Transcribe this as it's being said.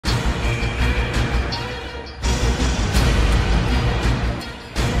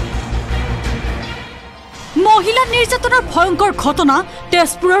মহিলা নিৰ্যাতনৰ ভয়ংকৰ ঘটনা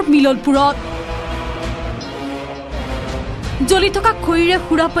তেজপুৰৰ মিলনপুৰত জ্বলি থকা খৰিৰে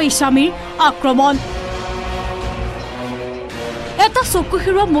সুৰা পাই স্বামীৰ আক্ৰমণ এটা চকু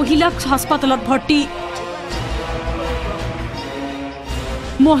হেৰুৱা মহিলাক হাস্পাতালত ভৰ্তি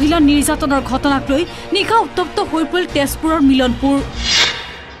মহিলা নিৰ্যাতনৰ ঘটনাক লৈ নিশা উত্তপ্ত হৈ পৰিল তেজপুৰৰ মিলনপুৰ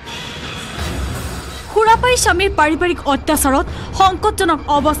সুৰা পাই স্বামীৰ পাৰিবাৰিক অত্যাচাৰত সংকটজনক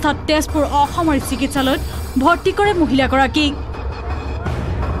অৱস্থাত তেজপুৰ অসামৰিক চিকিৎসালয়ত ভৰ্তি কৰে মহিলাগৰাকীক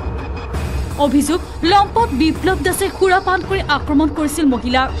অভিযোগ লম্পট বিপ্লৱ দাসে সুৰাপান কৰি আক্ৰমণ কৰিছিল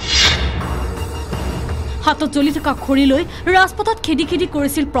মহিলাক হাতত জ্বলি থকা খৰি লৈ ৰাজপথত খেদি খেদি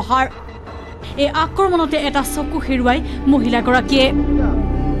কৰিছিল প্ৰহাৰ এই আক্ৰমণতে এটা চকু হেৰুৱাই মহিলাগৰাকীয়ে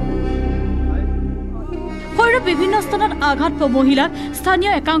শৰীৰৰ বিভিন্ন স্থানত আঘাত পোৱা মহিলাক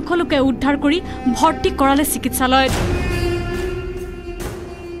স্থানীয় একাংশ লোকে উদ্ধাৰ কৰি ভৰ্তি কৰালে চিকিৎসালয়ত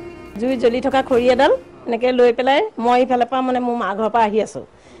জুই জ্বলি থকা খৰি এডাল এনেকৈ লৈ পেলাই মই ইফালে পৰা মানে মোৰ মা ঘৰৰ পৰা আহি আছোঁ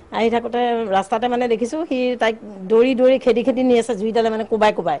আহি থাকোঁতে ৰাস্তাতে মানে দেখিছোঁ সি তাইক দৌৰি দৌৰি খেদি খেদি নি আছে জুইডালে মানে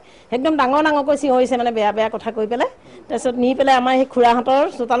কোবাই কোবাই একদম ডাঙৰ ডাঙৰকৈ চিঞৰিছে মানে বেয়া বেয়া কথা কৈ পেলাই তাৰপিছত নি পেলাই আমাৰ সেই খুৰাহঁতৰ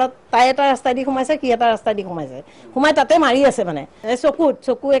চোতালত তাই এটা ৰাস্তাই দি সোমাইছে সি এটা ৰাস্তাই দি সোমাই তাতে মাৰি আছে মানে এই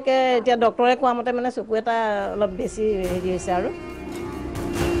চকু একে এতিয়া ডক্টৰে কোৱা মতে মানে চকু এটা অলপ বেছি হেৰি হৈছে আৰু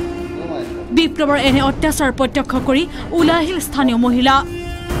বিপ্লৱৰ এনে অত্যাচাৰ প্ৰত্যক্ষ কৰি ওলাই আহিল স্থানীয় মহিলাৰ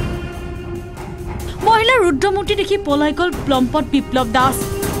ৰুদ্ৰমূৰ্তি দেখি পলাই গ'ল লম্পট বিপ্লৱ দাস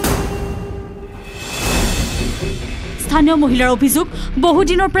স্থানীয় মহিলাৰ অভিযোগ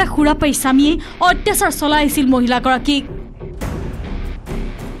বহুদিনৰ পৰা সুৰা পাই স্বামীয়ে অত্যাচাৰ চলাই আছিল মহিলাগৰাকীক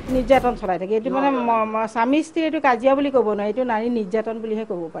নিৰ্যাতন চলাই থাকে এইটো মানে স্বামী স্ত্ৰী এইটো কাজিয়া বুলি ক'ব নোৱাৰি এইটো নাৰী নিৰ্যাতন বুলিহে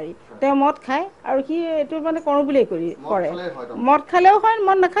ক'ব পাৰি তেওঁ মদ খায় আৰু সি এইটো মানে কৰোঁ বুলিয়ে কৰে মদ খালেও হয়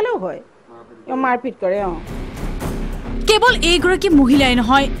মদ নাখালেও হয় মাৰপিট কৰে কেৱল এইগৰাকী মহিলাই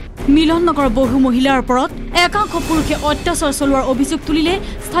নহয় মিলন নগৰৰ বহু মহিলাৰ ওপৰত একাংশ পুৰুষে অত্যাচাৰ চলোৱাৰ অভিযোগ তুলিলে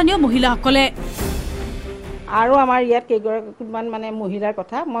স্থানীয় মহিলাসকলে আৰু আমাৰ ইয়াত কেইগৰাকীমান মানে মহিলাৰ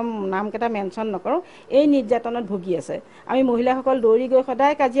কথা মই নামকেইটা মেনশ্যন নকৰোঁ এই নিৰ্যাতনত ভুগি আছে আমি মহিলাসকল দৌৰি গৈ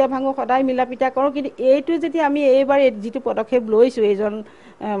সদায় কাজিয়া ভাঙোঁ সদায় মিলা পিটা কৰোঁ কিন্তু এইটো যদি আমি এইবাৰ যিটো পদক্ষেপ লৈছোঁ এইজন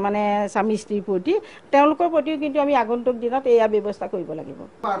মানে স্বামী স্ত্ৰীৰ প্ৰতি তেওঁলোকৰ প্ৰতিও কিন্তু আমি আগন্তুক দিনত এয়া ব্যৱস্থা কৰিব লাগিব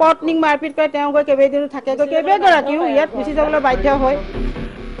পত্নীক মাৰপিট কৰে তেওঁ গৈ কেইবাদিনো থাকেগৈ কেইবাগৰাকীও ইয়াত গুচি যাবলৈ বাধ্য হয়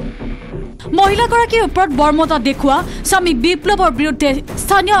মহিলাগৰাকীৰ ওপৰত বৰ্মতা দেখুওৱা স্বামী বিপ্লৱৰ বিৰুদ্ধে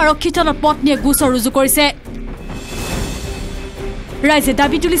স্থানীয় আৰক্ষী থানাত পত্নীয়ে গোচৰ ৰুজু কৰিছে ৰাইজে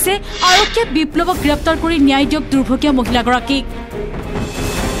দাবী তুলিছে আৰক্ষীয়ে বিপ্লৱক গ্ৰেপ্তাৰ কৰি ন্যায় দিয়ক দুৰ্ভগীয়া মহিলাগৰাকীক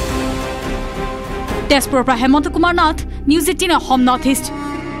তেজপুৰৰ পৰা Hemanta Kumar Nath news 18 Assam north east